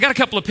got a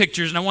couple of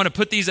pictures, and I want to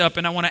put these up,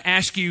 and I want to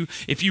ask you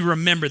if you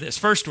remember this.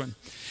 First one.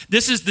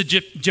 This is the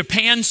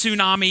Japan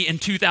tsunami in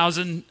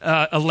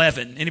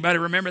 2011. Anybody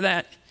remember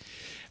that?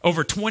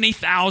 Over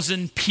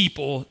 20,000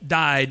 people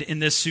died in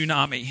this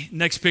tsunami.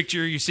 Next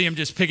picture, you see them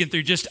just picking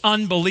through, just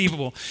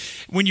unbelievable.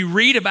 When you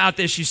read about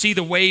this, you see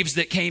the waves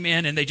that came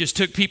in and they just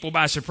took people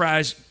by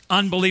surprise.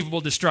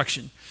 Unbelievable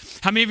destruction.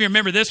 How many of you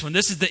remember this one?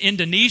 This is the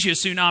Indonesia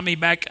tsunami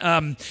back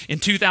in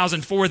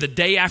 2004, the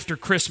day after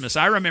Christmas.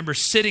 I remember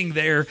sitting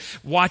there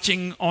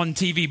watching on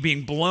TV,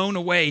 being blown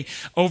away.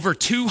 Over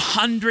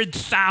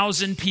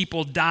 200,000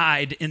 people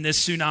died in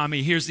this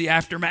tsunami. Here's the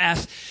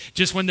aftermath.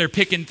 Just when they're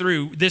picking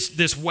through,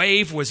 this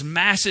wave was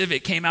massive.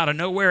 It came out of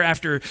nowhere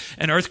after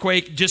an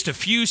earthquake, just a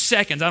few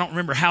seconds. I don't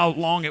remember how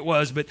long it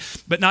was,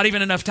 but not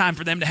even enough time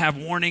for them to have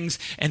warnings,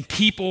 and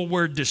people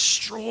were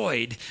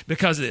destroyed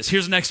because of this.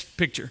 Here's the next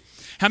picture.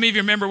 How many of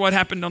you remember what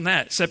happened on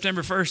that?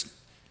 September 11th,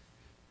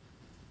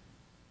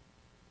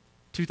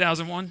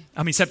 2001?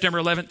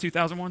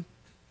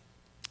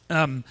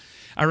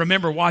 I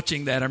remember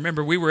watching that. I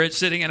remember we were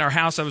sitting in our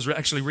house. I was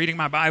actually reading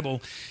my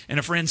Bible, and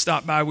a friend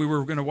stopped by. We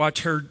were going to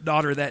watch her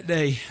daughter that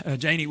day,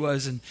 Janie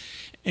was,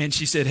 and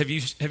she said, have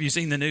you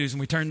seen the news? And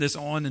we turned this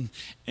on,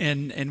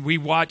 and we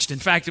watched. In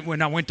fact,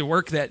 when I went to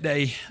work that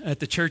day at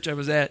the church I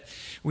was at,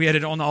 we had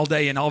it on all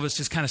day, and all of us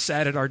just kind of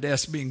sat at our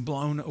desks being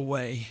blown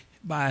away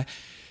by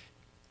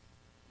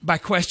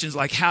questions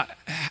like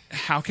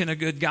how can a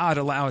good God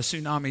allow a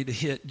tsunami to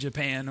hit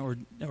Japan or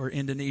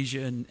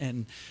Indonesia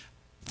and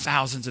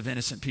thousands of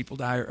innocent people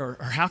die? Or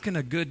how can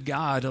a good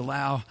God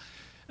allow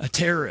a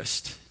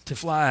terrorist to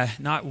fly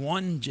not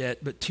one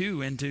jet but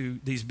two into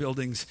these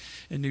buildings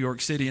in New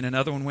York City, and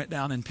another one went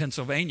down in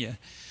Pennsylvania?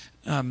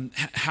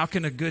 How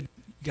can a good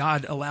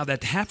God allow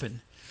that to happen?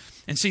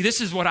 And see, this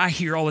is what I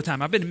hear all the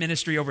time. I've been in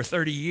ministry over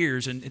 30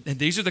 years, and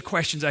these are the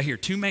questions I hear.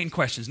 Two main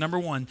questions. Number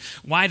one,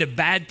 why do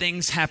bad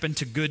things happen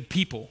to good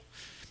people?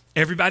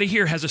 Everybody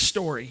here has a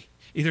story.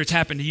 Either it's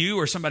happened to you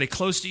or somebody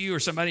close to you or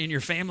somebody in your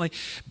family.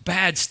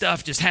 Bad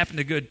stuff just happened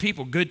to good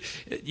people. Good,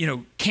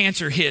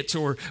 cancer hits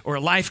or a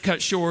life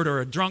cut short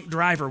or a drunk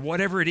driver,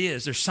 whatever it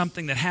is, there's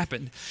something that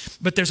happened.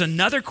 But there's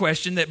another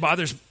question that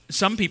bothers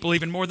some people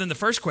even more than the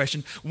first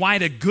question. Why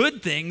do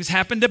good things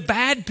happen to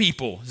bad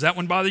people? Does that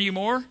one bother you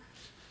more?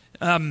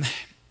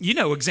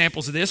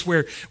 Examples of this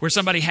where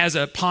somebody has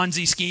a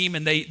Ponzi scheme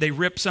and they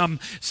rip some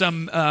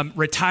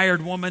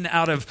retired woman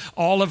out of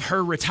all of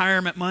her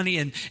retirement money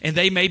and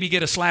they maybe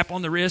get a slap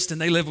on the wrist and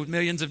they live with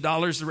millions of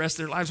dollars the rest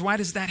of their lives. Why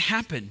does that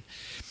happen?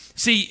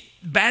 See,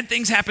 bad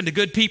things happen to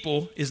good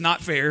people is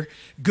not fair.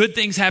 Good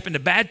things happen to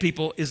bad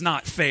people is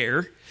not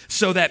fair.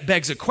 So that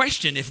begs a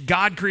question. If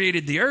God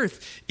created the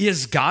earth,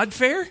 is God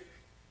fair?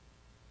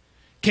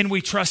 Can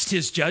we trust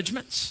his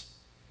judgments?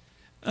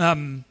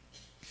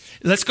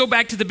 Let's go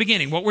back to the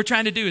beginning. What we're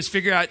trying to do is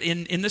figure out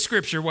in the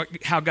scripture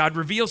how God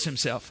reveals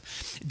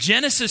himself.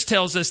 Genesis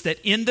tells us that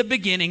in the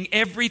beginning,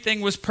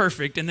 everything was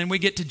perfect. And then we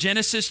get to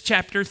Genesis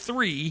chapter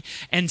 3,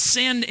 and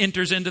sin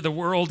enters into the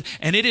world,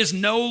 and it is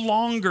no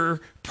longer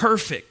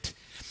perfect.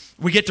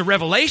 We get to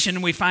Revelation,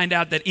 and we find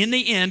out that in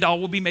the end, all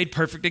will be made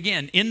perfect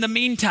again. In the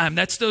meantime,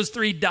 that's those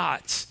three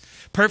dots.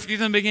 Perfect in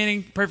the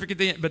beginning, perfect at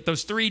the end. But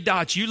those three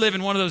dots, you live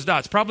in one of those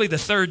dots. Probably the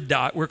third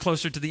dot. We're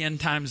closer to the end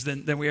times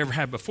than we ever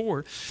have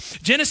before.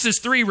 Genesis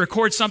 3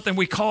 records something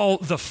we call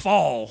the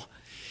fall.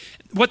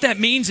 What that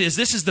means is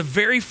this is the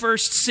very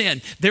first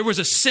sin. There was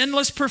a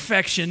sinless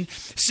perfection.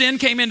 Sin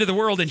came into the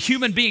world, and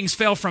human beings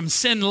fell from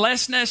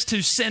sinlessness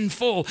to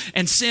sinful,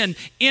 and sin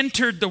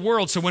entered the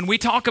world. So when we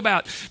talk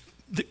about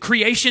the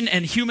creation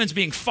and humans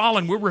being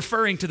fallen, we're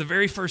referring to the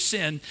very first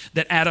sin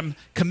that Adam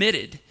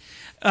committed.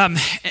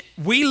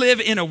 We live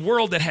in a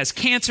world that has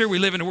cancer. We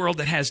live in a world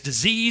that has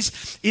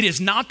disease. It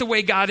is not the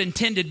way God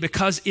intended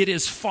because it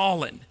is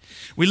fallen.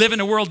 We live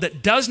in a world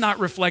that does not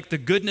reflect the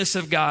goodness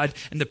of God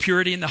and the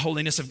purity and the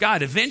holiness of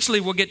God. Eventually,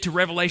 we'll get to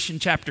Revelation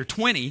chapter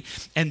 20,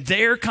 and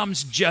there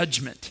comes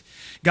judgment.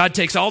 God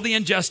takes all the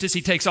injustice.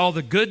 He takes all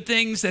the good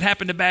things that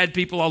happen to bad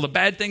people, all the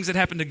bad things that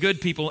happen to good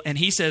people, and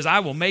he says, I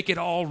will make it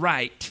all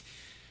right.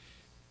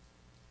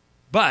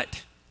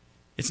 But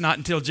it's not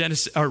until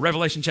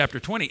Revelation chapter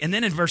 20. And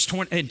then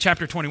in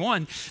chapter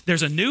 21,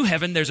 there's a new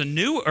heaven, there's a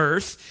new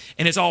earth,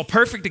 and it's all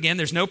perfect again.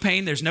 There's no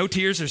pain, there's no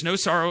tears, there's no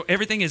sorrow.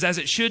 Everything is as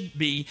it should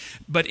be.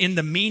 But in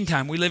the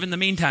meantime, we live in the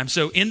meantime.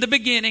 So in the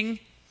beginning,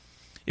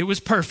 it was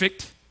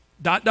perfect. ...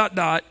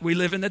 We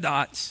live in the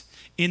dots.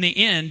 In the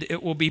end,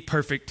 it will be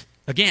perfect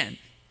again.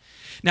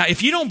 Now,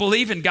 if you don't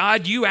believe in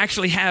God, you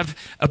actually have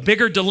a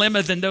bigger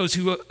dilemma than those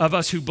of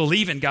us who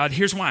believe in God.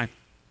 Here's why.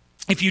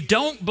 If you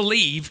don't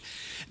believe,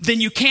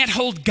 then you can't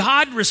hold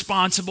God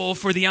responsible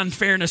for the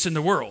unfairness in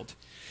the world.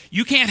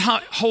 You can't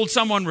hold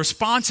someone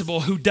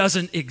responsible who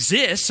doesn't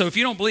exist. So if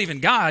you don't believe in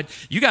God,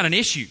 you got an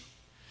issue.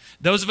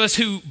 Those of us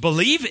who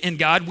believe in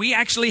God, we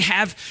actually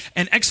have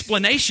an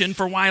explanation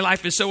for why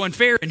life is so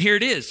unfair. And here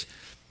it is.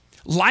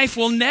 Life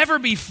will never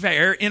be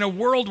fair in a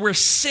world where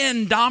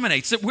sin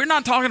dominates. We're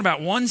not talking about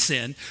one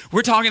sin.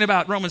 We're talking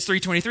about Romans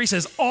 3:23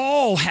 says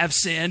all have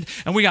sinned,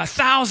 and we got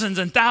thousands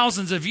and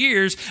thousands of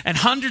years and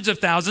hundreds of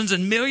thousands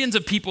and millions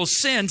of people's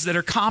sins that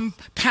are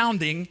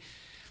compounding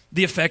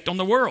the effect on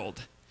the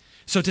world.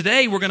 So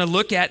today we're going to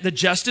look at the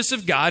justice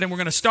of God, and we're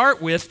going to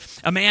start with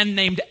a man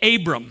named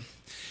Abram.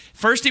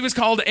 First he was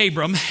called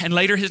Abram, and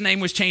later his name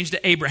was changed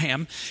to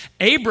Abraham.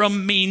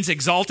 Abram means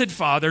exalted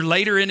father.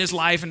 Later in his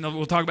life, and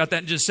we'll talk about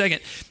that in just a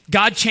second,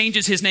 God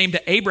changes his name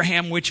to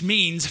Abraham, which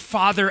means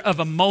father of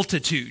a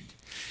multitude.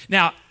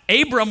 Now,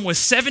 Abram was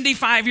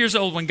 75 years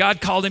old when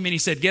God called him and he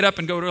said, get up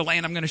and go to a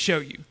land I'm going to show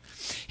you.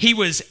 He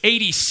was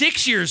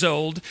 86 years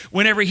old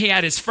whenever he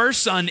had his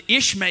first son,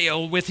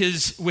 Ishmael, with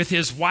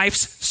his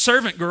wife's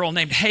servant girl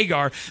named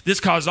Hagar. This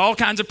caused all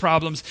kinds of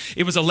problems.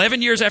 It was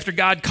 11 years after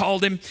God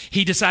called him.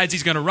 He decides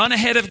he's going to run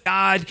ahead of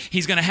God.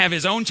 He's going to have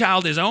his own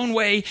child his own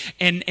way.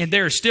 And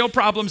there are still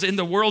problems in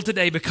the world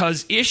today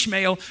because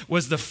Ishmael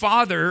was the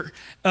father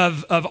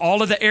of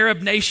all of the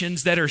Arab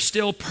nations that are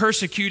still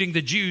persecuting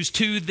the Jews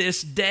to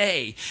this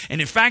day.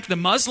 And in fact, the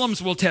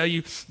Muslims will tell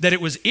you that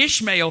it was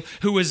Ishmael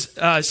who was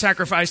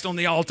sacrificed on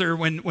the altar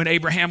when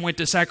Abraham went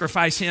to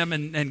sacrifice him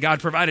and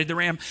God provided the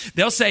ram.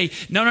 They'll say,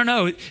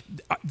 no,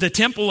 the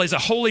temple is a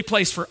holy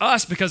place for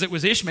us because it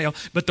was Ishmael,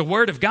 but the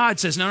word of God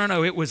says,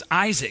 no, it was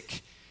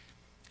Isaac.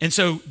 And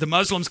so the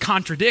Muslims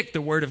contradict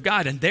the word of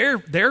God, and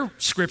their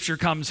scripture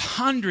comes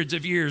hundreds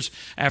of years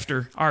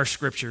after our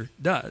scripture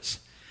does.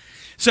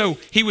 So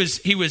he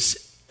was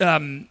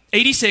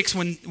 86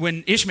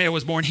 when Ishmael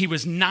was born. He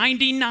was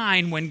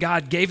 99 when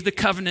God gave the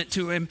covenant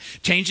to him,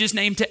 changed his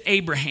name to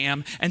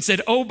Abraham, and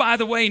said, oh, by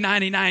the way,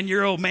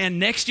 99-year-old man,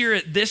 next year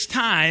at this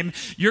time,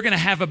 you're going to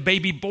have a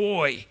baby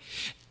boy.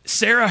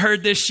 Sarah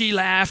heard this, she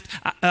laughed.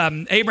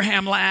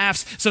 Abraham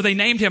laughs. So they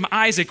named him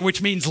Isaac,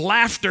 which means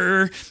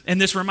laughter. And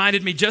this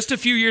reminded me just a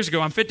few years ago.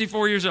 I'm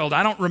 54 years old.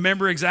 I don't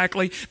remember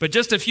exactly, but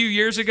just a few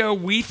years ago,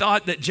 we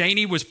thought that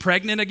Janie was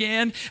pregnant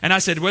again. And I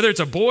said, whether it's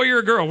a boy or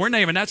a girl, we're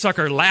naming that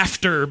sucker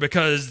Laughter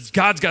because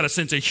God's got a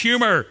sense of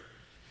humor.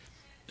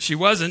 She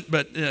wasn't,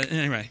 but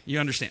anyway, you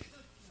understand.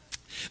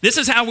 This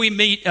is how we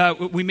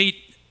meet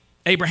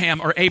Abraham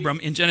or Abram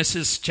in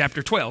Genesis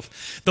chapter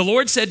 12. The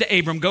Lord said to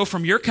Abram, go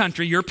from your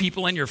country, your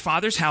people, and your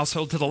father's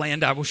household to the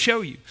land I will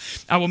show you.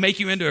 I will make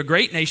you into a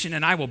great nation,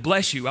 and I will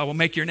bless you. I will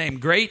make your name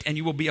great, and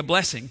you will be a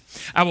blessing.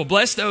 I will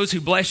bless those who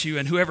bless you,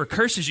 and whoever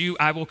curses you,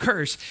 I will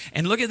curse.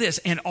 And look at this,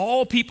 and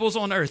all peoples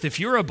on earth, if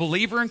you're a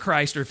believer in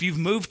Christ, or if you've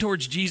moved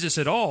towards Jesus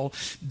at all,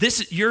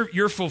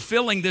 you're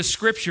fulfilling this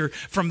scripture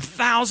from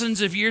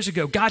thousands of years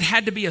ago. God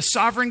had to be a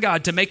sovereign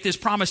God to make this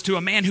promise to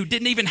a man who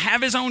didn't even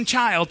have his own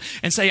child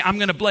and say, I'm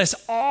going to bless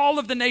all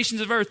of the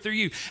nations of earth through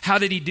you. How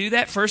did he do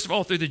that? First of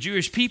all, through the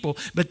Jewish people,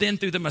 but then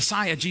through the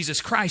Messiah,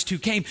 Jesus Christ, who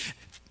came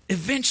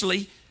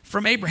eventually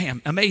from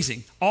Abraham.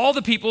 Amazing. All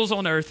the peoples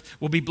on earth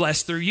will be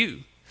blessed through you.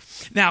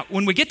 Now,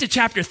 when we get to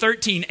chapter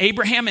 13,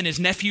 Abraham and his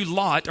nephew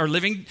Lot are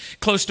living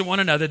close to one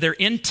another. They're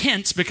in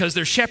tents because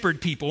they're shepherd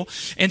people.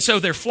 And so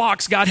their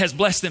flocks, God has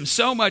blessed them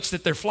so much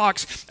that their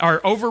flocks are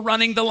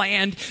overrunning the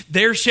land.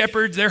 Their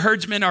shepherds, their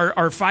herdsmen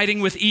are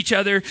fighting with each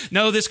other.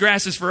 No, this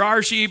grass is for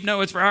our sheep. No,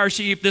 it's for our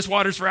sheep. This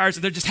water's for ours.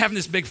 They're just having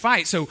this big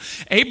fight. So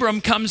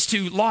Abram comes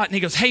to Lot and he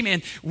goes, hey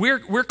man,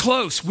 we're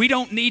close. We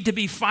don't need to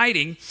be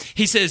fighting.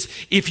 He says,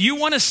 if you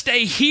want to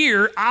stay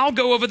here, I'll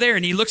go over there.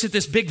 And he looks at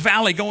this big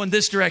valley going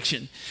this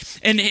direction.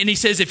 And he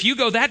says, if you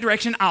go that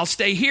direction, I'll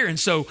stay here. And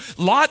so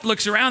Lot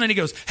looks around and he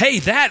goes, hey,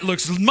 that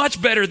looks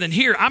much better than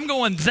here. I'm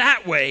going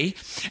that way.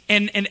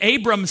 And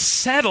Abram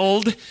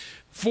settled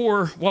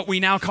for what we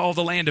now call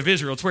the land of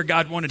Israel. It's where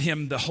God wanted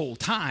him the whole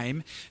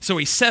time. So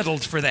he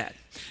settled for that.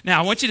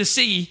 Now, I want you to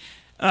see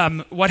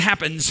what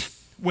happens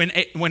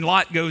when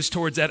Lot goes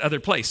towards that other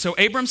place. So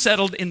Abram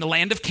settled in the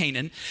land of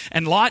Canaan,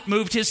 and Lot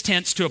moved his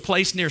tents to a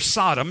place near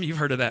Sodom. You've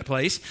heard of that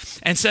place.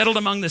 And settled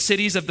among the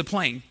cities of the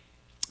plain.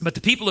 But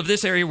the people of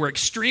this area were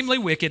extremely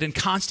wicked and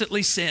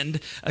constantly sinned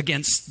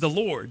against the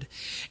Lord.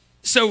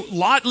 So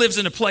Lot lives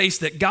in a place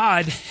that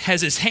God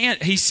has his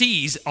hand, he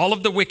sees all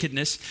of the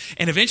wickedness,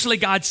 and eventually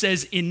God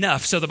says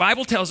enough. So the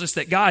Bible tells us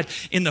that God,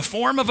 in the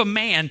form of a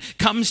man,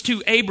 comes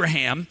to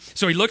Abraham.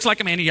 So he looks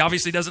like a man, he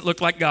obviously doesn't look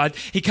like God.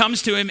 He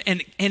comes to him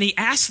and he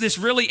asks this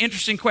really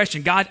interesting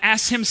question. God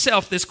asks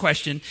himself this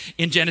question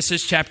in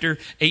Genesis chapter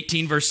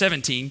 18, verse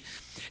 17.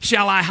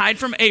 Shall I hide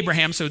from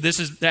Abraham? So this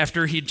is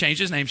after he'd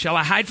changed his name. Shall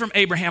I hide from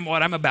Abraham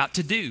what I'm about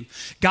to do?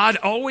 God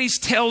always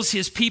tells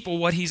his people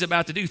what he's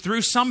about to do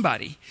through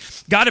somebody.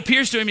 God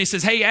appears to him. He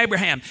says, hey,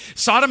 Abraham,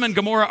 Sodom and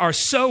Gomorrah are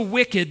so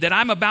wicked that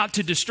I'm about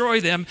to destroy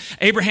them.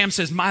 Abraham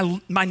says, my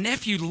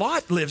nephew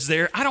Lot lives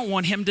there. I don't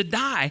want him to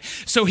die.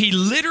 So he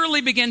literally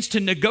begins to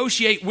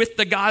negotiate with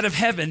the God of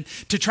heaven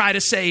to try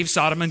to save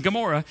Sodom and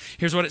Gomorrah.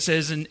 Here's what it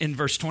says in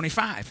verse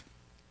 25.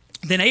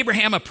 Then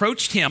Abraham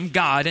approached him,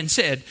 God, and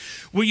said,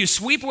 will you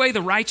sweep away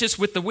the righteous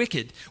with the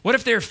wicked? What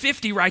if there are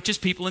 50 righteous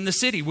people in the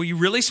city? Will you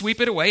really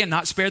sweep it away and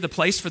not spare the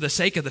place for the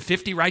sake of the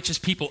 50 righteous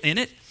people in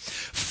it?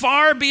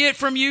 Far be it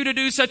from you to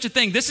do such a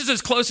thing. This is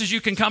as close as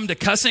you can come to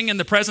cussing in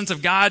the presence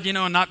of God,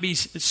 and not be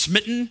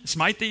smitten.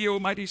 Smite thee, O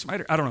mighty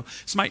smiter. I don't know.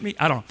 Smite me.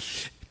 I don't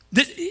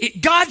know.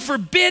 God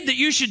forbid that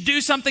you should do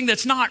something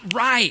that's not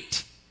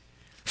right.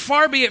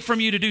 Far be it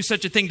from you to do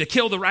such a thing, to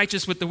kill the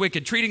righteous with the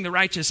wicked, treating the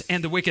righteous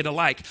and the wicked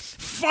alike.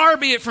 Far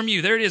be it from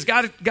you. There it is.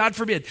 God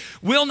forbid.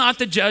 Will not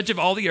the judge of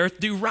all the earth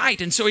do right?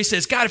 And so he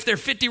says, God, if there are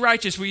 50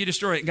 righteous, will you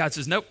destroy it? And God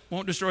says, nope,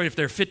 won't destroy it if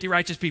there are 50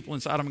 righteous people in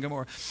Sodom and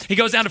Gomorrah. He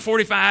goes down to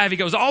 45. He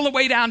goes all the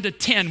way down to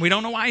 10. We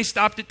don't know why he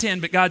stopped at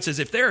 10, but God says,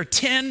 if there are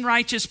 10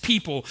 righteous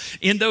people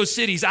in those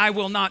cities, I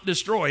will not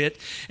destroy it.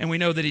 And we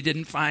know that he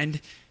didn't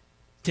find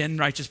 10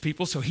 righteous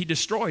people, so he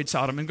destroyed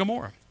Sodom and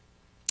Gomorrah.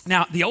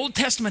 Now, the Old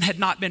Testament had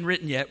not been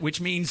written yet, which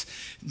means,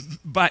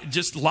 but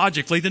just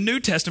logically, the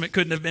New Testament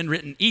couldn't have been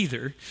written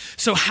either.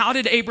 So how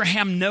did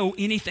Abraham know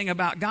anything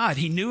about God?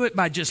 He knew it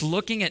by just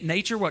looking at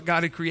nature, what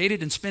God had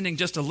created, and spending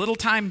just a little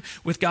time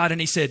with God. And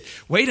he said,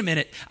 wait a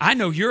minute, I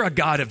know you're a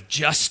God of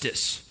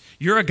justice.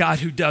 You're a God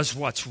who does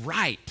what's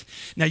right.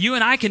 Now, you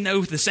and I can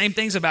know the same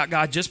things about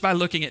God just by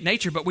looking at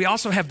nature, but we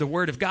also have the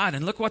Word of God.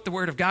 And look what the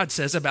Word of God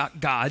says about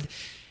God,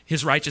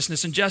 his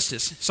righteousness and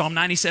justice. Psalm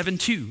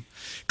 97:2.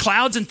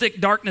 Clouds and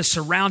thick darkness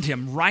surround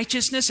him.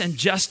 Righteousness and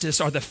justice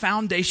are the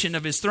foundation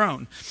of his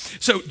throne.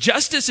 So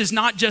justice is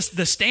not just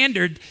the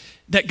standard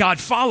that God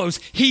follows.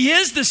 He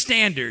is the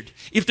standard.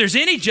 If there's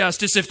any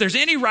justice, if there's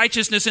any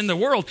righteousness in the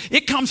world,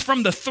 it comes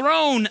from the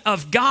throne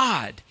of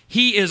God.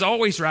 He is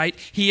always right.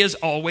 He is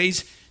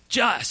always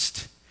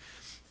just.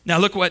 Now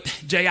look what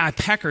J.I.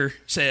 Packer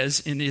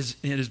says in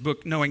his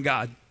book, Knowing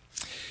God.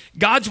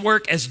 God's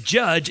work as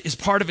judge is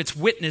part of its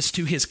witness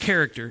to his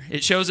character.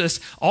 It shows us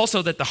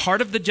also that the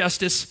heart of the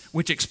justice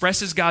which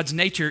expresses God's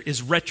nature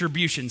is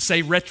retribution.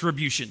 Say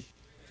retribution.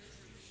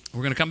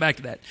 We're going to come back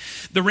to that.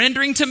 The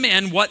rendering to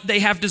men what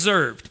they have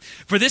deserved.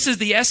 For this is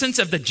the essence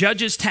of the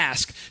judge's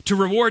task. To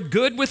reward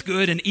good with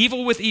good and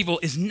evil with evil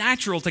is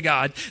natural to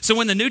God. So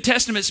when the New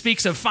Testament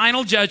speaks of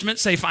final judgment,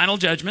 say final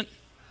judgment,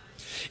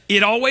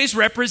 it always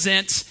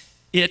represents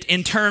it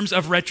in terms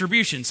of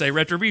retribution. Say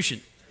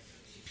retribution.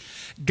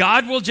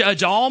 God will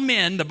judge all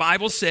men, the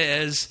Bible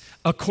says,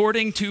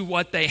 according to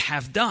what they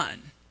have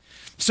done.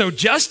 So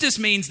justice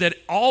means that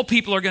all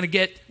people are going to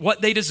get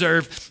what they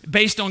deserve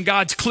based on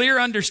God's clear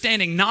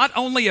understanding, not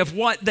only of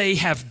what they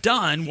have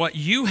done, what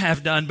you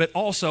have done, but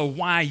also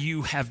why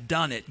you have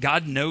done it.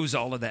 God knows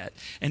all of that,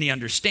 and he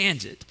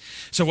understands it.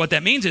 So what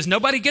that means is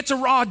nobody gets a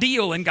raw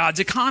deal in God's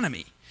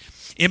economy.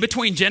 In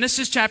between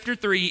Genesis chapter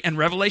 3 and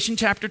Revelation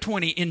chapter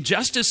 20,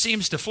 injustice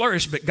seems to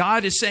flourish, but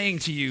God is saying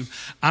to you,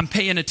 I'm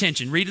paying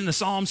attention. Read in the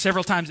Psalms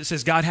several times it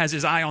says God has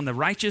his eye on the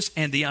righteous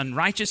and the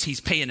unrighteous. He's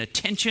paying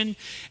attention,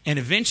 and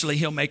eventually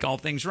he'll make all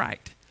things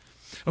right.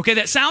 Okay,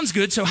 that sounds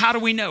good. So how do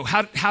we know?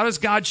 How has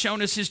God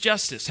shown us his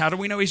justice? How do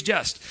we know he's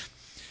just?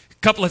 A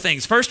couple of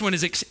things. First one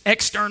is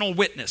external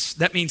witness.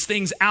 That means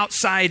things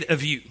outside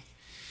of you.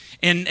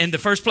 And the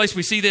first place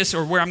we see this,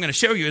 or where I'm going to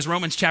show you, is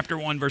Romans chapter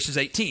 1, verses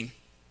 18.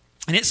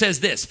 And it says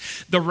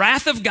this, the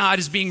wrath of God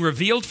is being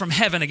revealed from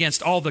heaven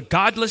against all the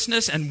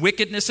godlessness and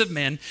wickedness of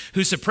men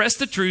who suppress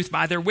the truth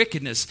by their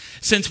wickedness,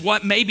 since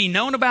what may be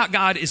known about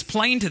God is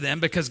plain to them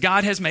because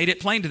God has made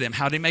it plain to them.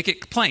 How did he make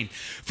it plain?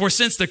 For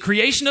since the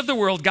creation of the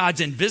world,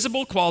 God's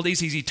invisible qualities,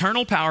 his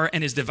eternal power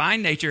and his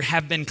divine nature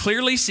have been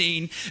clearly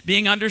seen,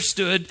 being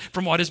understood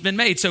from what has been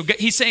made. So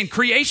he's saying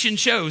creation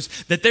shows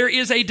that there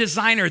is a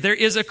designer, there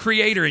is a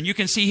creator, and you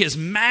can see his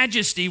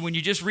majesty when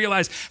you just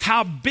realize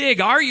how big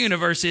our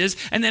universe is,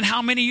 and then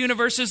how many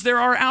universes there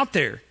are out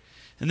there.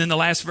 And then the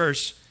last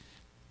verse,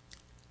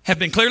 have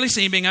been clearly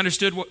seen, being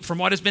understood from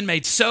what has been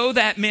made, so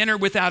that men are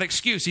without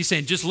excuse. He's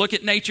saying, just look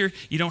at nature,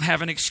 you don't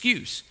have an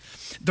excuse.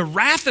 The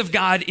wrath of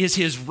God is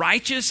his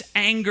righteous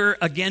anger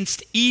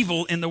against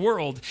evil in the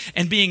world.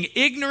 And being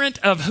ignorant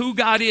of who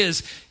God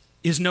is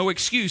no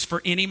excuse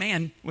for any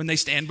man when they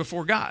stand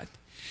before God.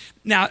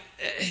 Now,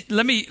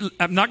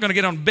 I'm not going to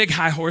get on a big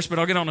high horse, but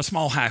I'll get on a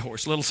small high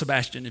horse. Little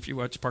Sebastian, if you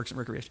watch Parks and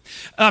Recreation.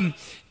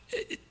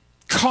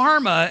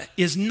 Karma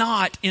is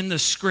not in the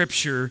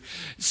scripture.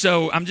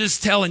 So I'm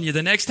just telling you,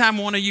 the next time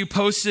one of you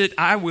posts it,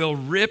 I will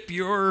rip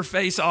your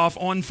face off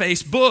on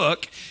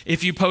Facebook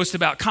if you post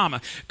about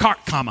karma.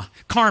 Karma.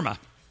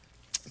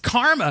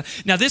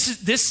 Now,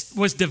 this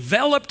was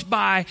developed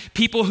by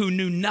people who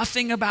knew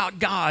nothing about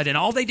God, and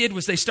all they did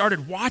was they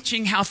started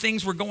watching how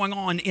things were going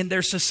on in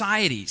their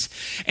societies.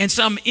 And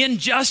some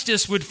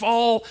injustice would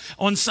fall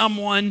on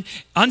someone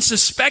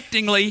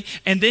unsuspectingly,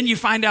 and then you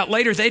find out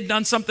later they'd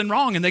done something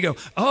wrong, and they go,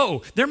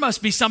 oh, there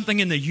must be something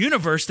in the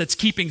universe that's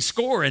keeping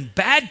score, and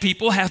bad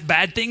people have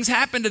bad things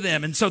happen to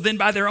them. And so then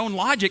by their own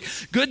logic,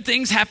 good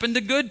things happen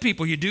to good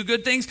people. You do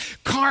good things.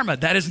 Karma,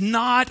 that is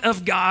not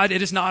of God.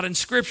 It is not in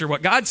Scripture.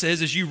 What God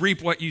says is you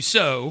reap what you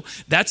sow.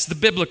 That's the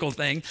biblical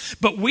thing.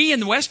 But we in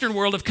the Western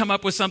world have come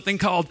up with something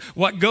called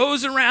what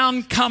goes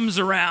around comes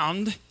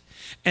around.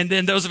 And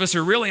then those of us who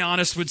are really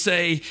honest would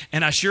say,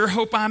 and I sure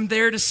hope I'm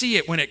there to see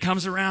it when it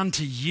comes around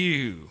to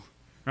you,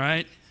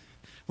 right?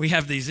 We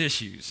have these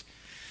issues.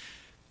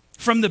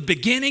 From the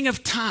beginning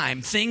of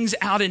time, things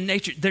out in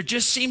nature, there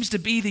just seems to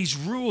be these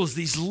rules,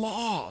 these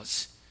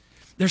laws.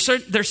 There's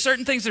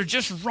certain things that are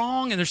just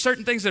wrong, and there's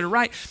certain things that are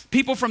right.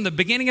 People from the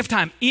beginning of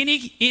time,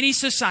 any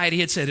society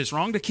had said it's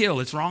wrong to kill,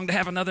 it's wrong to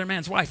have another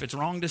man's wife, it's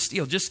wrong to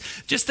steal. Just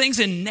things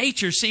in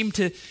nature seem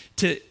to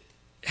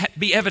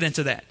be evidence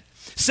of that.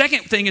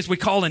 Second thing is we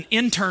call an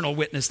internal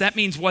witness. That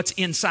means what's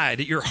inside,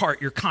 your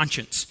heart, your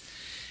conscience.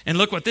 And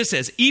look what this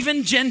says.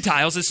 Even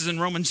Gentiles, this is in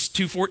Romans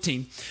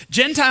 2:14.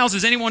 Gentiles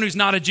is anyone who's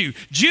not a Jew.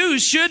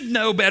 Jews should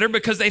know better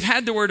because they've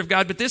had the word of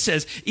God, but this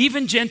says,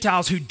 even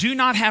Gentiles who do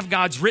not have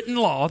God's written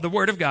law, the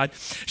word of God,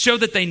 show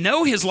that they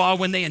know his law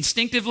when they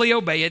instinctively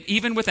obey it,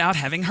 even without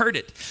having heard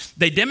it.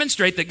 They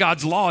demonstrate that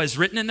God's law is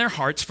written in their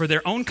hearts, for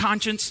their own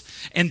conscience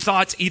and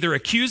thoughts either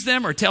accuse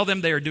them or tell them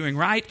they are doing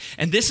right.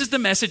 And this is the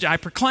message I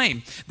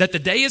proclaim, that the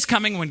day is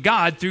coming when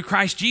God, through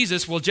Christ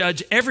Jesus, will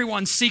judge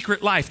everyone's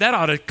secret life. That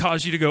ought to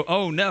cause you to go,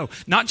 oh no. No,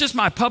 not just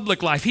my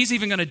public life. He's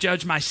even going to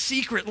judge my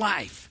secret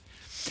life.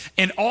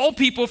 And all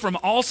people from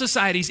all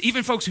societies,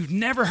 even folks who've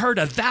never heard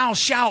a thou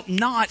shalt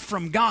not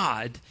from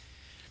God,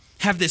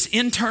 have this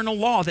internal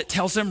law that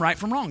tells them right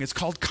from wrong. It's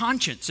called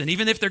conscience. And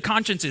even if their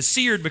conscience is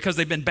seared because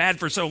they've been bad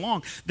for so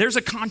long, there's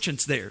a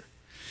conscience there.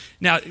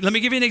 Now, let me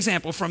give you an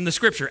example from the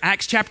scripture.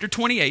 Acts chapter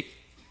 28.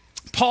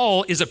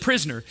 Paul is a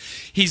prisoner.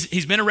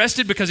 He's been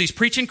arrested because he's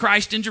preaching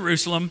Christ in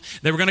Jerusalem.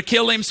 They were going to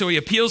kill him, so he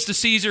appeals to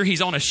Caesar.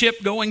 He's on a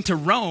ship going to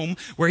Rome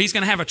where he's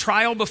going to have a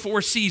trial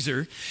before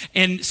Caesar.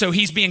 And so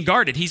he's being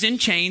guarded. He's in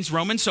chains.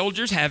 Roman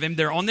soldiers have him.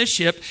 They're on this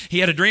ship. He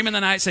had a dream in the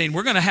night saying,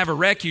 we're going to have a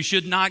wreck. You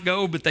should not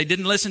go, but they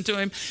didn't listen to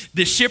him.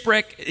 The ship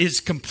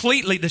is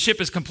completely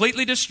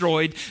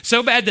destroyed.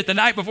 So bad that the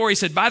night before he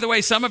said, by the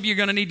way, some of you are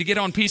going to need to get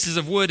on pieces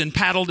of wood and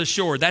paddle to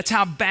shore. That's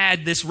how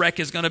bad this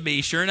wreck is going to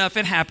be. Sure enough,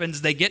 it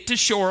happens. They get to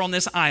shore on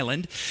this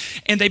island,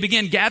 and they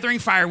begin gathering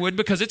firewood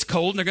because it's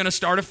cold and they're going to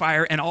start a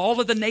fire, and all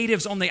of the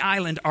natives on the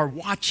island are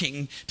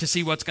watching to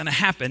see what's going to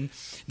happen.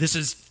 This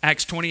is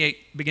Acts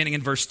 28, beginning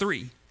in verse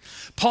 3.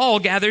 Paul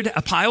gathered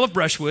a pile of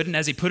brushwood, and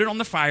as he put it on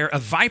the fire, a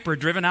viper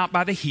driven out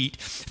by the heat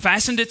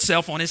fastened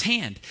itself on his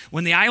hand.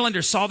 When the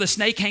islanders saw the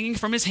snake hanging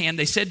from his hand,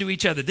 they said to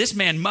each other, this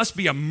man must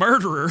be a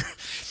murderer.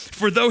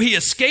 For though he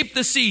escaped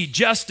the sea,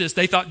 justice,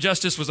 they thought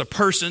justice was a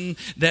person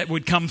that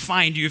would come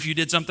find you if you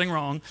did something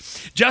wrong.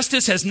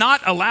 Justice has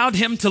not allowed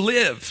him to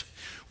live.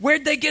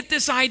 Where'd they get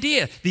this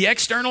idea? The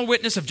external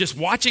witness of just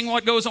watching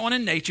what goes on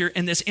in nature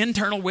and this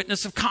internal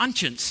witness of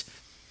conscience.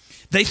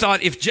 They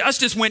thought if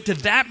justice went to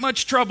that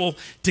much trouble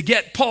to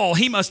get Paul,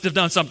 he must have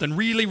done something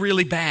really,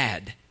 really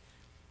bad.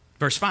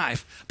 Verse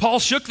 5, Paul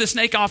shook the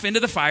snake off into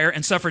the fire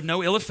and suffered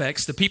no ill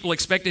effects. The people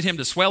expected him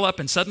to swell up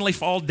and suddenly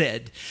fall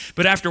dead.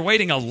 But after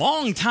waiting a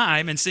long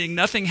time and seeing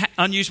nothing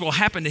unusual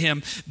happen to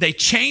him, they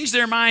changed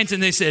their minds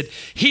and they said,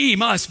 he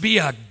must be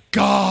a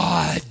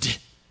god.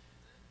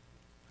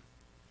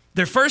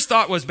 Their first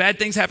thought was bad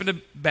things happen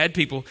to bad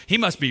people. He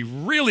must be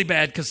really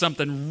bad because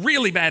something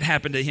really bad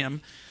happened to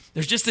him.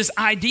 There's just this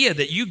idea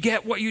that you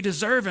get what you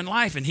deserve in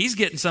life, and he's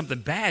getting something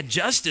bad.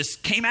 Justice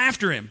came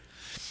after him.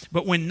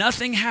 But when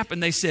nothing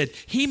happened, they said,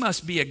 he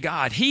must be a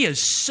god. He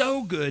is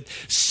so good,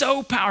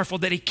 so powerful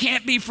that he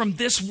can't be from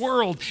this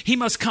world. He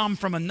must come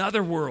from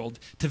another world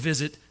to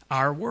visit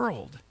our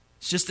world.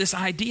 It's just this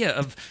idea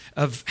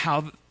of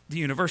how the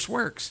universe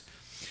works.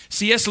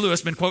 C.S.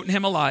 Lewis, been quoting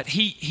him a lot.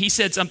 He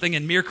said something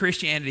in Mere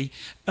Christianity.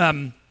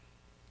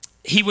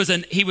 He was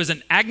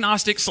an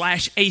agnostic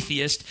 /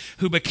 atheist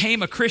who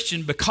became a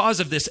Christian because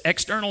of this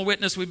external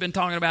witness we've been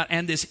talking about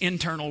and this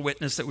internal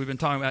witness that we've been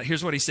talking about.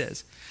 Here's what he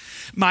says.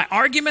 My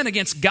argument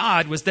against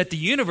God was that the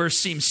universe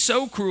seems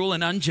so cruel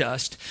and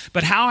unjust,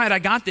 but how had I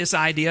got this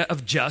idea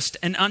of just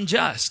and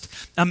unjust?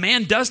 A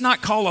man does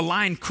not call a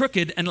line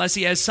crooked unless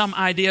he has some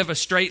idea of a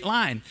straight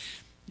line.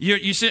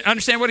 You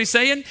understand what he's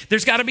saying?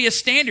 There's got to be a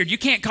standard. You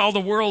can't call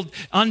the world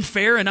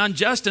unfair and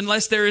unjust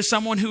unless there is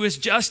someone who is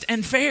just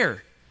and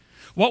fair.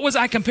 What was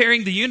I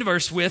comparing the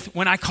universe with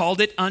when I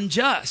called it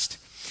unjust?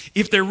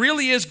 If there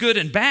really is good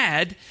and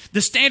bad,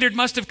 the standard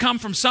must have come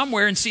from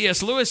somewhere. And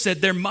C.S. Lewis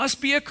said there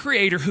must be a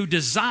creator who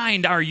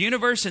designed our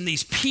universe and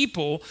these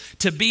people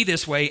to be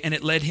this way, and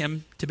it led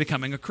him to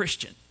becoming a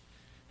Christian.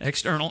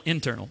 External,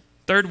 internal.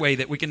 Third way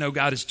that we can know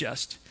God is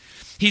just.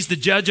 He's the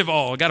judge of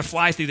all. I've got to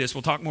fly through this.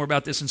 We'll talk more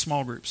about this in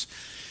small groups.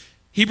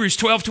 Hebrews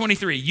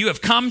 12:23, you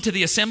have come to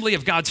the assembly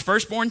of God's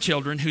firstborn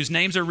children whose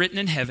names are written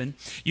in heaven.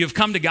 You have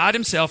come to God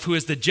himself who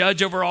is the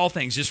judge over all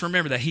things. Just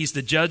remember that he's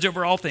the judge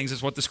over all things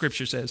is what the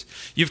scripture says.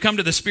 You've come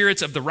to the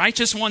spirits of the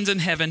righteous ones in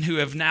heaven who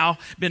have now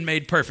been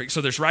made perfect.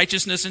 So there's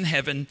righteousness in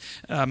heaven.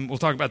 We'll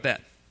talk about that.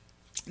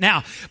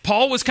 Now,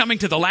 Paul was coming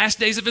to the last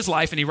days of his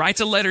life, and he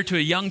writes a letter to a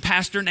young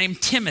pastor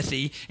named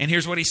Timothy, and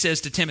here's what he says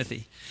to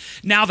Timothy.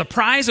 Now the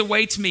prize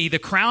awaits me, the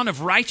crown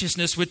of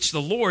righteousness, which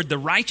the Lord, the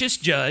righteous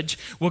judge,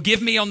 will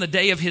give me on the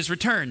day of his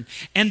return.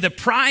 And the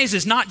prize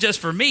is not just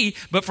for me,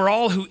 but for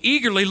all who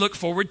eagerly look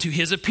forward to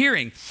his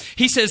appearing.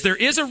 He says there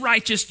is a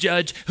righteous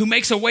judge who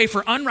makes a way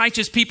for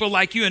unrighteous people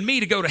like you and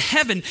me to go to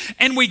heaven,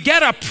 and we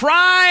get a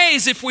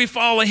prize if we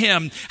follow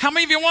him. How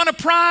many of you want a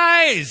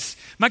prize?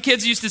 My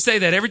kids used to say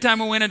that every time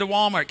we went into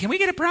Walmart. Can we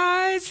get a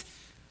prize?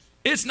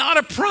 It's not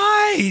a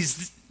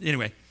prize.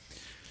 Anyway,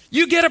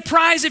 you get a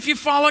prize if you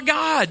follow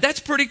God. That's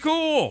pretty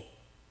cool.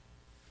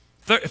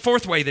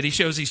 Fourth way that he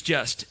shows he's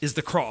just is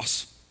the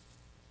cross.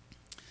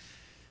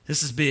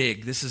 This is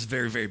big. This is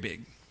very, very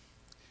big.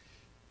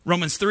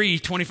 Romans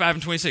 3:25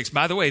 and 26.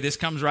 By the way, this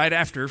comes right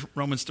after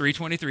Romans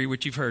 3:23,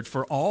 which you've heard.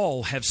 For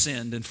all have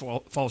sinned and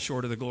fall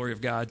short of the glory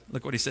of God.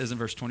 Look what he says in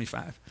verse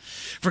 25.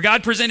 For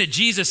God presented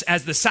Jesus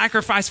as the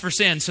sacrifice for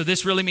sin. So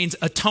this really means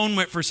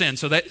atonement for sin.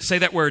 So say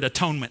that word,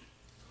 atonement.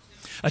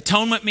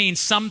 Atonement means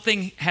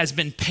something has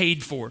been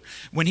paid for.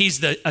 When he's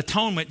the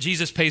atonement,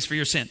 Jesus pays for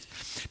your sins.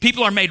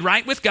 People are made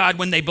right with God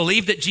when they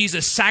believe that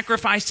Jesus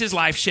sacrificed his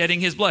life, shedding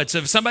his blood. So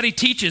if somebody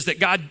teaches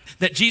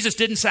that Jesus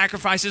didn't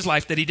sacrifice his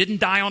life, that he didn't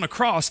die on a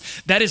cross,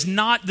 that is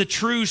not the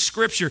true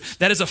scripture.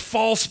 That is a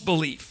false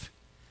belief.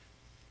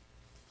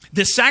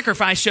 This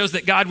sacrifice shows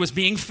that God was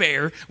being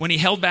fair when he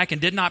held back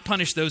and did not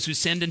punish those who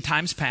sinned in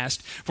times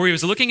past, for he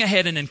was looking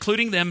ahead and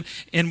including them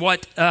in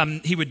what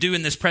he would do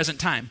in this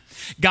present time.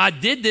 God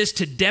did this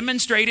to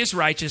demonstrate his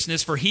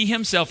righteousness, for he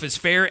himself is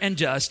fair and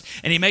just,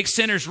 and he makes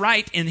sinners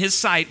right in his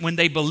sight when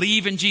they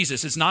believe in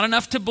Jesus. It's not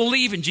enough to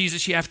believe in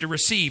Jesus, you have to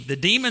receive. The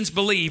demons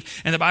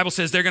believe, and the Bible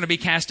says they're going to be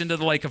cast into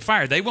the lake of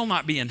fire. They will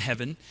not be in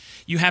heaven.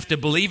 You have to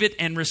believe it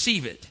and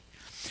receive it.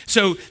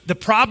 So the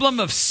problem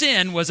of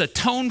sin was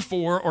atoned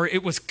for, or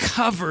it was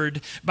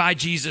covered by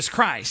Jesus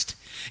Christ.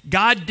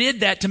 God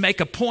did that to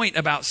make a point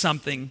about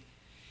something,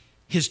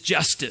 his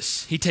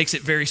justice. He takes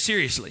it very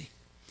seriously.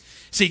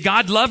 See,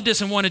 God loved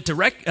us and wanted to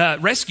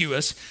rescue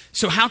us.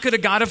 So how could a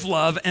God of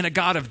love and a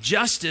God of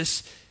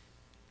justice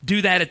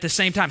do that at the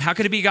same time? How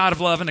could it be a God of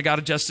love and a God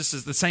of justice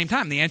at the same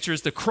time? The answer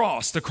is the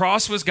cross. The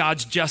cross was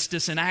God's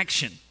justice in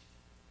action.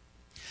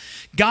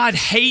 God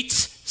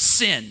hates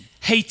sin,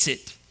 hates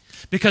it.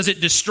 Because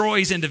it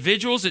destroys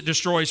individuals, it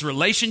destroys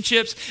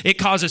relationships, it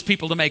causes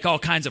people to make all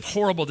kinds of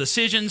horrible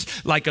decisions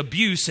like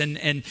abuse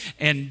and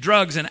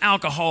drugs and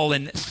alcohol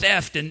and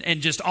theft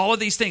and just all of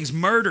these things,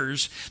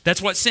 murders.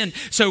 That's what sin.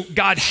 So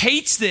God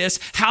hates this.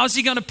 How's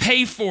he going to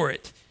pay for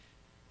it?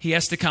 He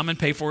has to come and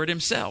pay for it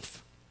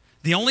himself.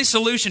 The only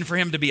solution for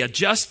him to be a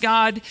just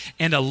God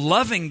and a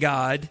loving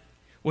God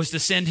was to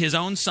send his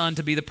own son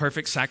to be the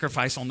perfect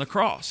sacrifice on the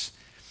cross.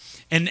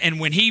 And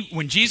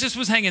when Jesus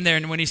was hanging there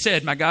and when he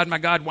said, my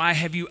God, why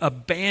have you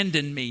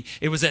abandoned me?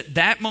 It was at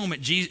that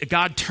moment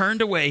God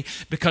turned away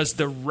because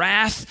the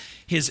wrath,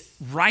 his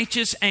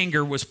righteous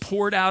anger was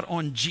poured out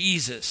on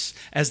Jesus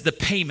as the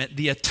payment,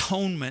 the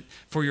atonement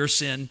for your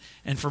sin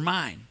and for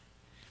mine.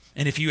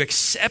 And if you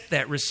accept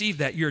that, receive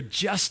that, you're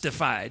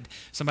justified.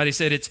 Somebody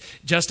said it's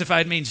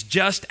justified means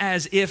just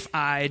as if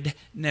I'd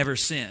never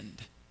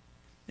sinned.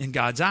 In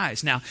God's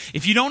eyes. Now,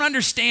 if you don't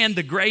understand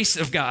the grace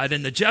of God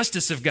and the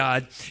justice of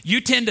God,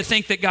 you tend to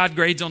think that God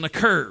grades on a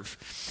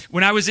curve.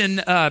 When I went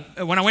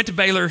to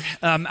Baylor,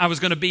 I was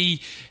going to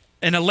be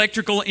an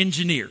electrical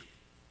engineer.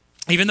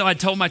 Even though I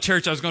told my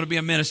church I was going to be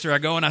a minister, I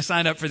go and I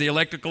signed up for the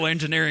electrical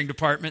engineering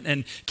department,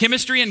 and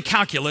chemistry and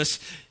calculus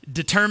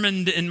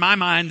determined in my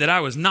mind that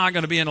I was not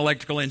going to be an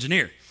electrical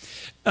engineer.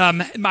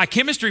 My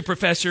chemistry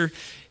professor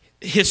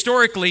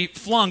historically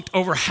flunked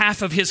over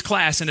half of his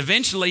class, and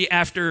eventually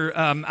after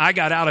I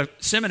got out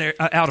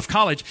of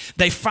college,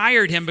 they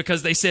fired him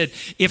because they said,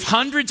 if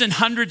hundreds and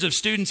hundreds of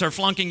students are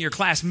flunking your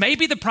class,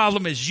 maybe the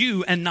problem is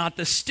you and not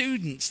the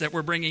students that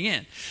we're bringing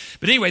in.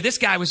 But anyway, this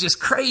guy was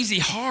just crazy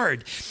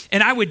hard,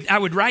 and I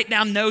would write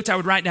down notes. I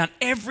would write down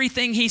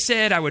everything he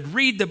said. I would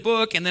read the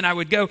book, and then I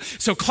would go.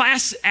 So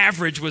class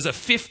average was a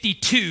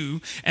 52,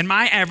 and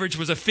my average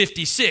was a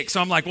 56. So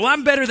I'm like, well,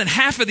 I'm better than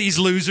half of these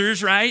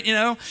losers, right?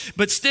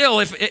 But still,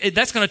 if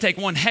that's going to take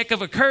one heck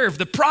of a curve.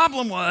 The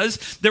problem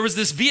was there was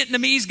this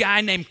Vietnamese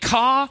guy named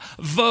Ka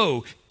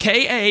Vo,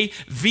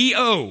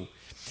 K-A-V-O,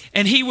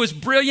 and he was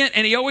brilliant,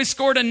 and he always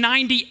scored a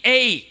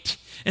 98.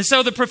 And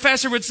so the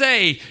professor would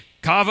say,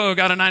 Ka Vo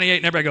got a 98,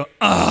 and everybody go,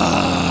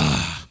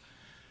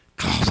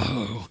 Ka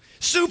Vo.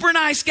 Super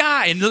nice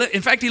guy. And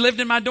in fact, he lived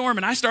in my dorm,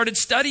 and I started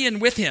studying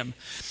with him.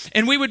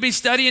 And we would be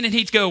studying, and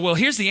he'd go, well,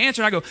 here's the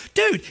answer. And I go,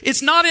 dude,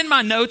 it's not in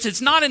my notes. It's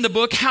not in the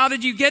book. How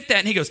did you get that?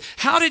 And he goes,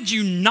 how did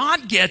you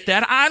not get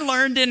that? I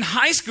learned in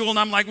high school. And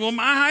I'm like, well,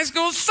 my high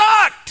school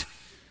sucked.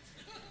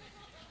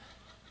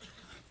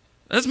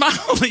 That's my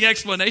only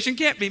explanation.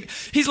 Can't be.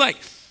 He's like,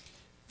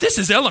 this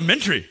is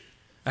elementary.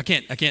 I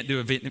can't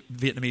do a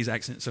Vietnamese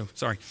accent, so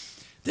sorry.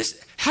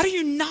 How do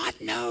you not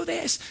know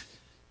this?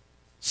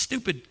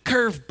 Stupid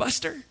curve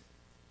buster.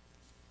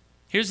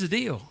 Here's the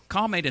deal.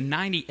 Carl made a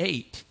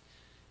 98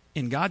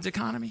 in God's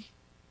economy.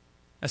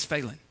 That's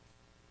failing.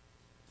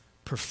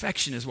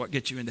 Perfection is what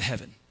gets you into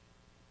heaven.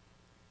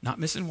 Not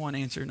missing one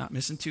answer, not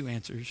missing two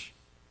answers,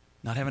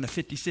 not having a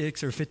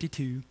 56 or a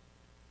 52.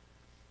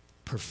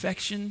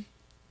 Perfection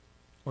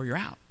or you're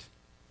out.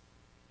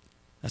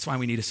 That's why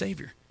we need a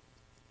Savior.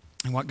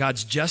 And what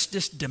God's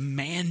justice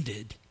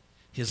demanded,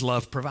 his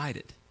love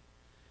provided.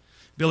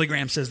 Billy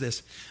Graham says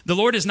this: the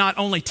Lord is not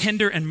only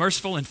tender and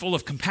merciful and full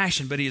of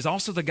compassion, but he is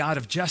also the God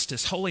of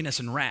justice, holiness,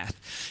 and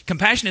wrath.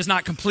 Compassion is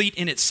not complete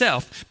in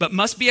itself, but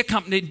must be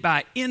accompanied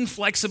by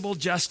inflexible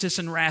justice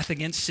and wrath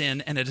against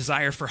sin and a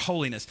desire for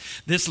holiness.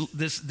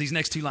 These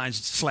next two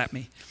lines slap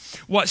me.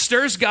 What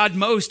stirs God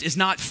most is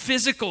not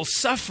physical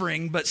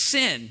suffering, but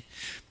sin.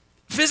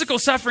 Physical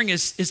suffering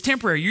is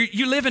temporary.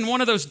 You live in one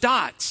of those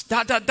dots, ...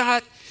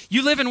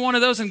 You live in one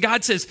of those, and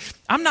God says,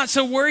 I'm not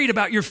so worried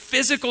about your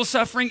physical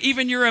suffering,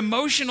 even your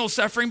emotional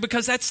suffering,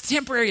 because that's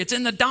temporary. It's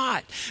in the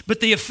dot. But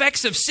the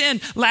effects of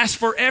sin last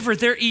forever.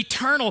 They're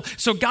eternal.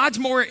 So God's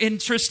more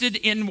interested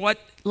in what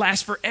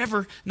lasts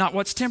forever, not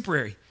what's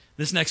temporary.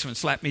 This next one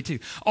slapped me too.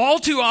 All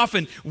too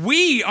often,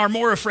 we are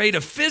more afraid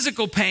of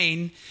physical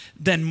pain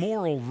than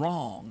moral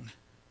wrong.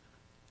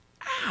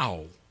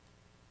 Ow.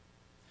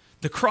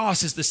 The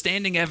cross is the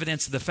standing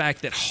evidence of the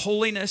fact that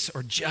holiness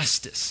or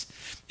justice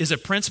is a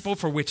principle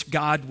for which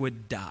God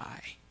would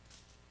die.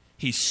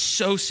 He's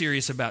so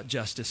serious about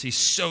justice. He's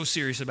so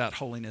serious about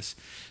holiness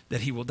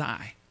that he will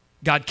die.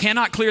 God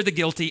cannot clear the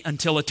guilty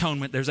until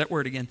atonement, there's that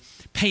word again,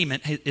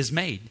 payment is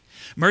made.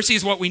 Mercy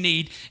is what we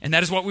need, and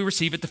that is what we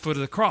receive at the foot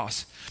of the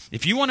cross.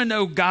 If you want to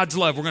know God's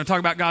love, we're going to talk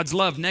about God's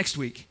love next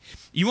week.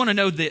 You want to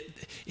know that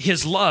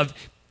his love,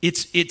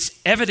 it's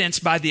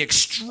evidenced by the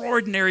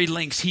extraordinary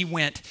lengths he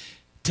went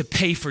to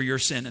pay for your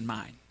sin and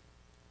mine.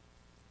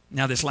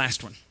 Now this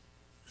last one.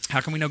 How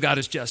can we know God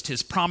is just?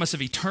 His promise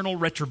of eternal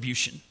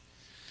retribution.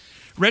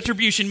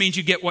 Retribution means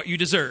you get what you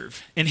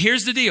deserve. And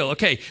here's the deal.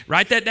 Okay,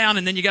 write that down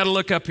and then you got to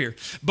look up here.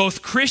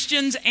 Both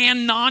Christians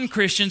and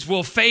non-Christians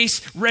will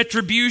face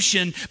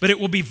retribution, but it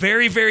will be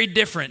very, very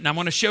different. And I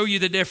want to show you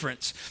the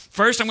difference.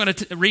 First, I'm going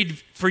to read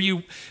for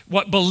you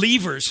what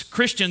believers,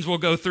 Christians, will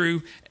go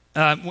through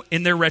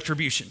in their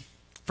retribution.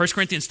 1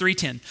 Corinthians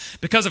 3:10,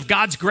 because of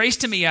God's grace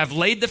to me, I've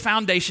laid the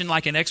foundation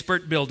like an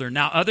expert builder.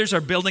 Now others are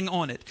building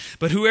on it.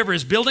 But whoever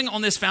is building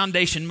on this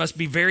foundation must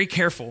be very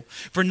careful.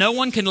 For no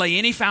one can lay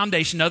any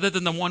foundation other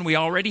than the one we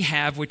already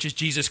have, which is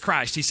Jesus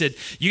Christ. He said,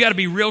 you got to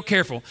be real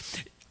careful.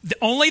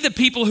 Only the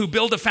people who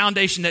build a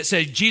foundation that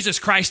say Jesus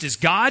Christ is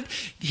God,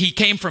 he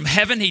came from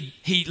heaven,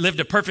 he lived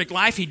a perfect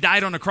life, he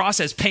died on a cross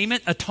as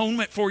payment,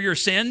 atonement for your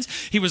sins,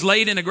 he was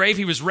laid in a grave,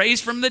 he was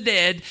raised from the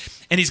dead,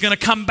 and he's going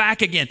to come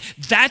back again.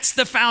 That's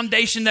the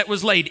foundation that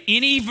was laid.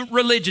 Any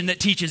religion that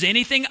teaches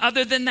anything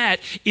other than that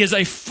is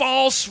a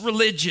false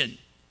religion.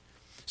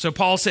 So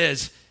Paul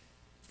says,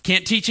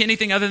 can't teach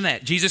anything other than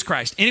that, Jesus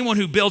Christ. Anyone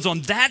who builds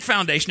on that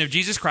foundation of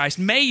Jesus Christ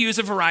may use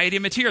a variety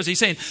of materials. He's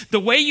saying the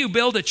way you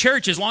build a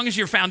church, as long as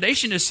your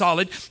foundation is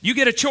solid, you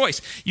get a choice.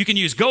 You can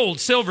use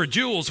gold, silver,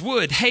 jewels,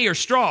 wood, hay, or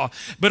straw.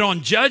 But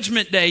on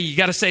Judgment Day, you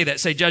got to say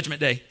that. Say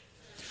Judgment Day.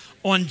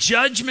 On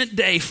Judgment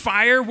Day,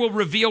 fire will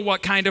reveal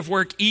what kind of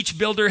work each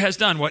builder has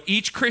done, what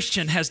each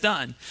Christian has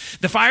done.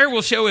 The fire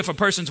will show if a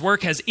person's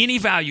work has any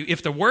value.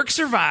 If the work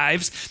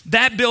survives,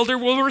 that builder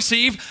will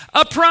receive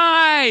a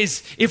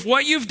prize. If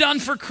what you've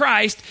done for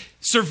Christ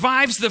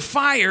survives the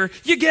fire,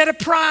 you get a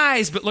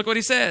prize. But look what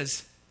he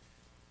says.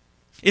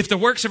 If the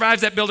work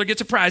survives, that builder gets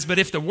a prize. But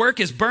if the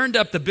work is burned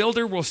up, the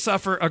builder will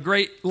suffer a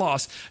great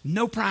loss.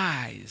 No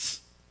prize.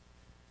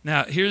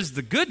 Now, here's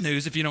the good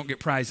news if you don't get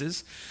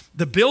prizes.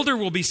 The builder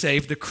will be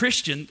saved. The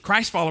Christian,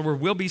 Christ follower,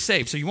 will be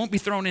saved. So you won't be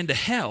thrown into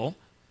hell,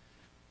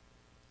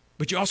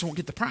 but you also won't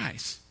get the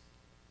prize.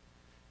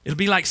 It'll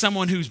be like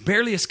someone who's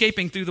barely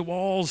escaping through the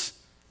wall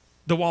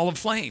of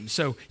flame.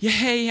 So,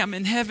 yay, I'm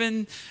in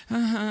heaven.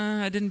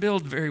 I didn't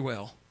build very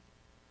well.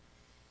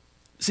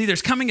 See,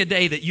 there's coming a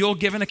day that you'll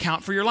give an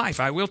account for your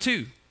life. I will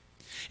too.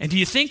 And do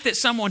you think that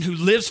someone who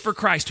lives for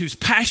Christ, who's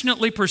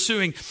passionately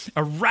pursuing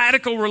a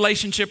radical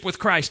relationship with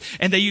Christ,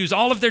 and they use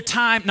all of their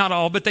time, not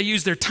all, but they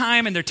use their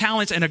time and their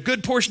talents and a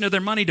good portion of their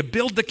money to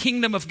build the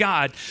kingdom of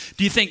God,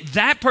 do you think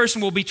that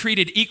person will be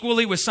treated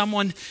equally with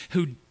someone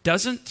who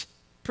doesn't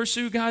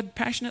pursue God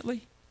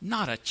passionately?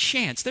 Not a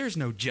chance. There's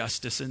no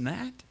justice in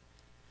that.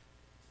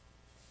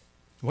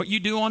 What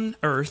you do on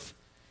earth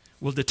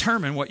will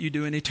determine what you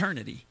do in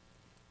eternity.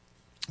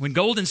 When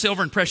gold and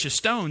silver and precious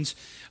stones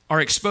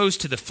are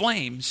exposed to the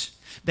flames,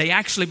 they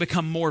actually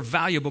become more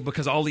valuable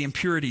because all the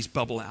impurities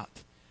bubble out.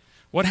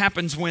 What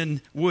happens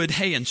when wood,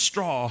 hay, and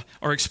straw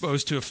are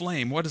exposed to a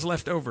flame? What is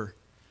left over?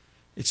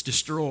 It's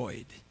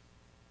destroyed.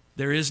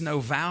 There is no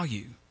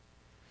value.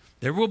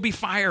 There will be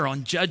fire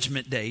on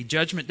Judgment Day.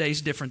 Judgment Day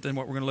is different than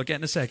what we're going to look at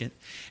in a second.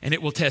 And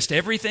it will test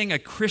everything a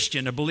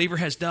Christian, a believer,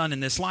 has done in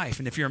this life.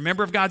 And if you're a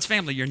member of God's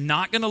family, you're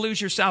not going to lose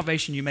your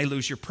salvation. You may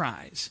lose your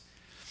prize.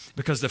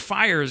 Because the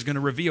fire is going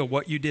to reveal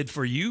what you did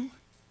for you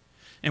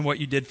and what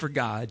you did for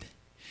God.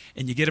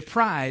 And you get a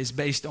prize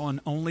based on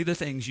only the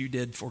things you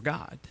did for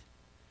God.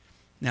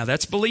 Now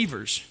that's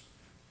believers.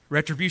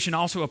 Retribution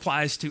also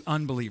applies to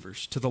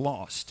unbelievers, to the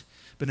lost,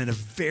 but in a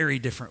very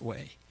different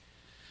way.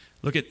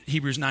 Look at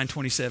Hebrews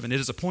 9:27. It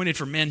is appointed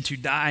for men to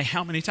die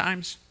how many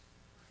times?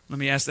 Let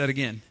me ask that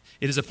again.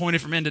 It is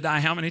appointed for men to die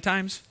how many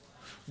times?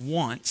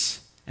 Once.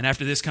 And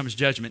after this comes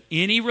judgment.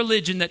 Any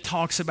religion that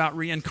talks about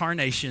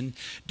reincarnation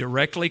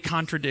directly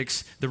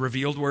contradicts the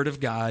revealed word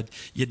of God.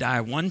 You die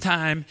one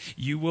time,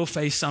 you will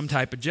face some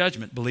type of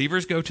judgment.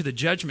 Believers go to the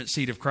judgment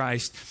seat of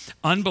Christ.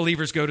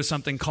 Unbelievers go to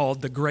something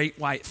called the great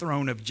white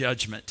throne of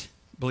judgment.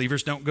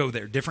 Believers don't go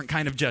there. Different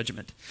kind of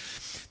judgment.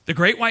 The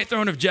great white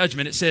throne of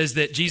judgment, it says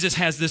that Jesus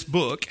has this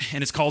book,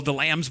 and it's called the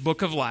Lamb's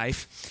Book of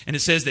Life. And it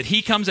says that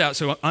he comes out,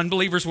 so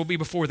unbelievers will be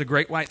before the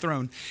great white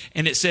throne.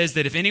 And it says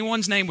that if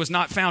anyone's name was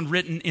not found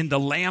written in the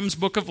Lamb's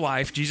Book of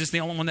Life, Jesus,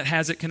 the only one that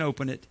has it, can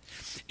open it.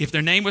 If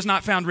their name was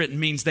not found written,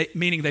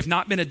 meaning they've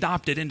not been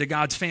adopted into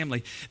God's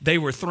family, they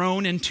were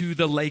thrown into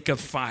the lake of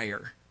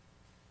fire.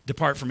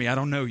 Depart from me, I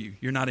don't know you.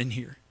 You're not in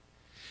here.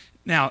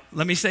 Now,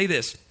 let me say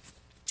this.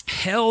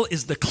 Hell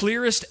is the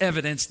clearest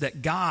evidence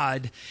that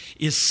God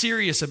is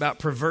serious about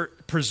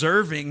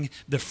preserving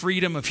the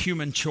freedom of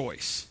human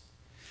choice.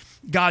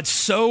 God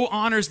so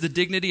honors the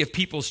dignity of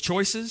people's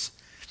choices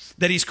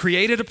that he's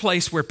created a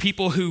place where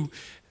people who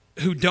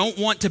don't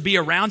want to be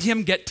around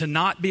him get to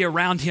not be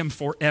around him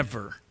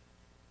forever.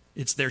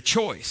 It's their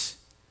choice.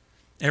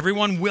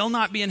 Everyone will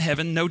not be in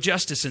heaven, no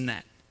justice in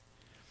that.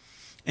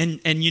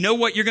 And you know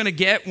what you're going to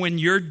get when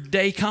your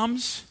day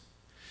comes?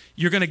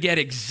 You're going to get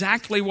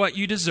exactly what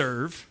you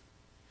deserve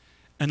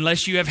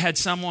unless you have had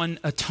someone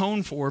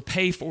atone for,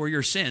 pay for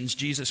your sins,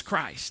 Jesus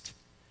Christ.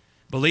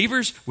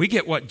 Believers, we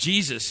get what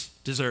Jesus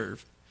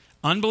deserved.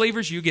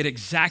 Unbelievers, you get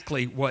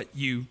exactly what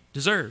you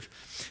deserve.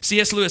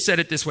 C.S. Lewis said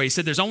it this way. He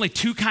said there's only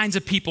two kinds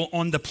of people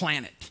on the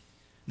planet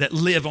that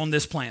live on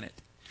this planet.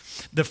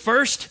 The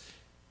first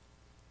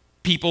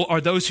people are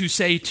those who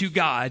say to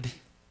God,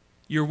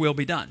 your will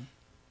be done.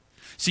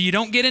 So you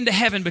don't get into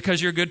heaven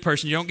because you're a good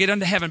person. You don't get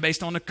into heaven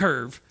based on a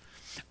curve.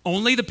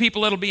 Only the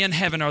people that'll be in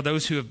heaven are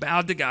those who have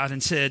bowed to God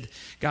and said,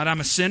 God,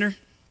 I'm a sinner.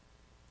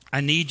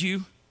 I need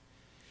you.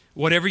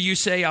 Whatever you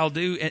say, I'll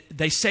do. And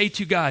they say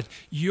to God,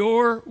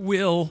 your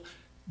will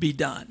be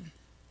done.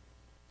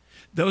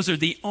 Those are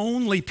the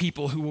only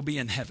people who will be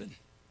in heaven.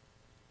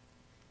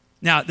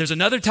 Now, there's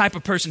another type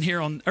of person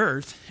here on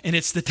earth, and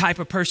it's the type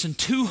of person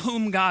to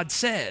whom God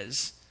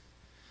says,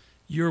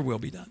 your will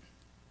be done.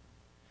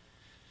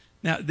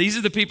 Now, these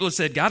are the people that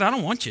said, God, I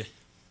don't want you.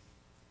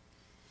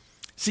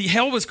 See,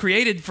 hell was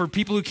created for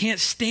people who can't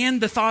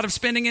stand the thought of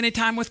spending any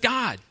time with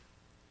God.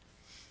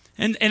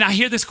 And I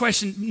hear this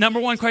question, number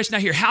one question I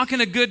hear, how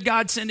can a good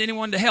God send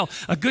anyone to hell?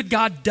 A good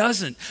God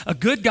doesn't. A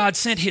good God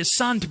sent his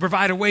son to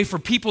provide a way for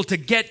people to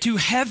get to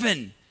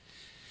heaven.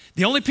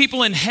 The only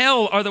people in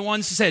hell are the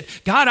ones who said,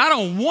 God, I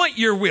don't want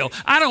your will.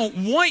 I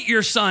don't want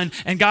your son.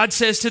 And God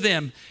says to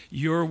them,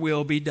 your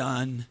will be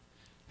done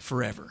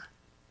forever.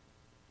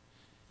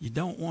 You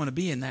don't want to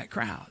be in that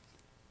crowd.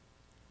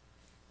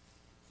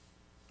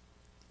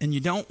 And you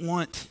don't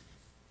want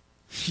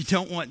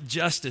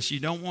justice. You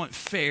don't want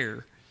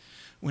fair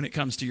when it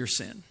comes to your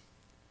sin.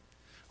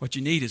 What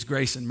you need is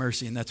grace and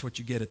mercy, and that's what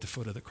you get at the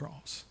foot of the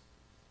cross.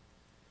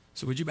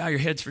 So would you bow your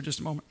heads for just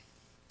a moment?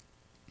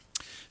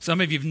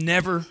 Some of you have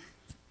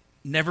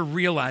never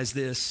realized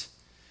this,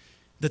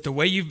 that the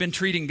way you've been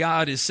treating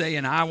God is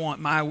saying, I want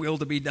my will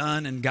to be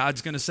done, and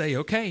God's going to say,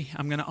 okay,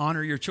 I'm going to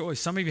honor your choice.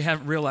 Some of you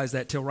haven't realized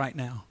that till right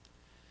now.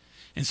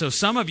 And so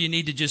some of you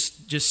need to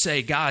just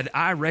say, God,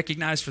 I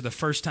recognize for the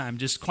first time,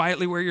 just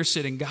quietly where you're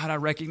sitting, God, I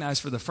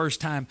recognize for the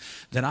first time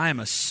that I am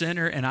a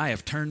sinner and I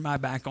have turned my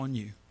back on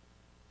you.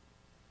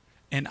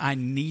 And I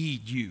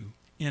need you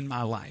in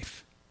my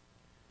life.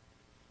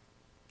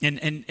 And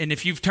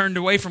if you've turned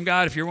away from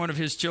God, if you're one of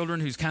his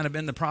children who's kind of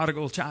been the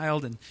prodigal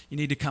child and you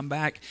need to come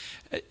back,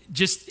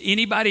 just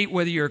anybody,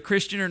 whether you're a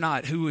Christian or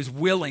not, who is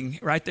willing,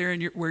 right there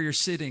where you're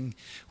sitting,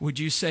 would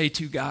you say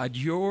to God,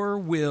 your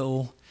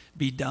will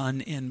be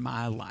done in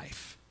my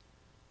life?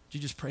 Would you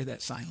just pray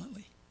that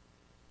silently?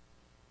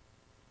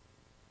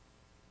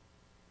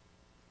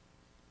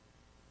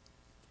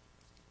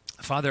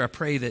 Father, I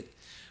pray that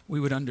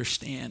we would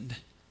understand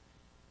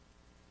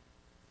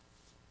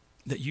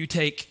that you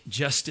take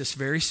justice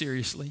very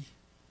seriously.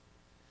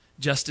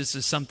 Justice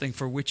is something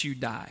for which you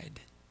died.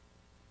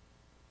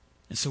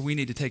 And so we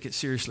need to take it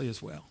seriously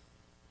as well.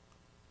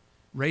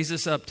 Raise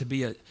us up to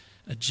be a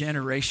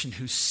generation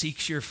who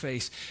seeks your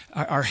face.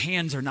 Our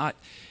hands are not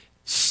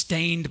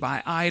stained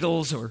by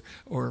idols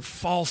or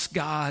false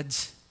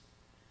gods,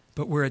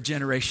 but we're a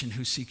generation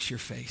who seeks your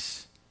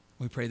face.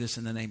 We pray this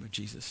in the name of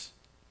Jesus.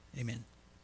 Amen.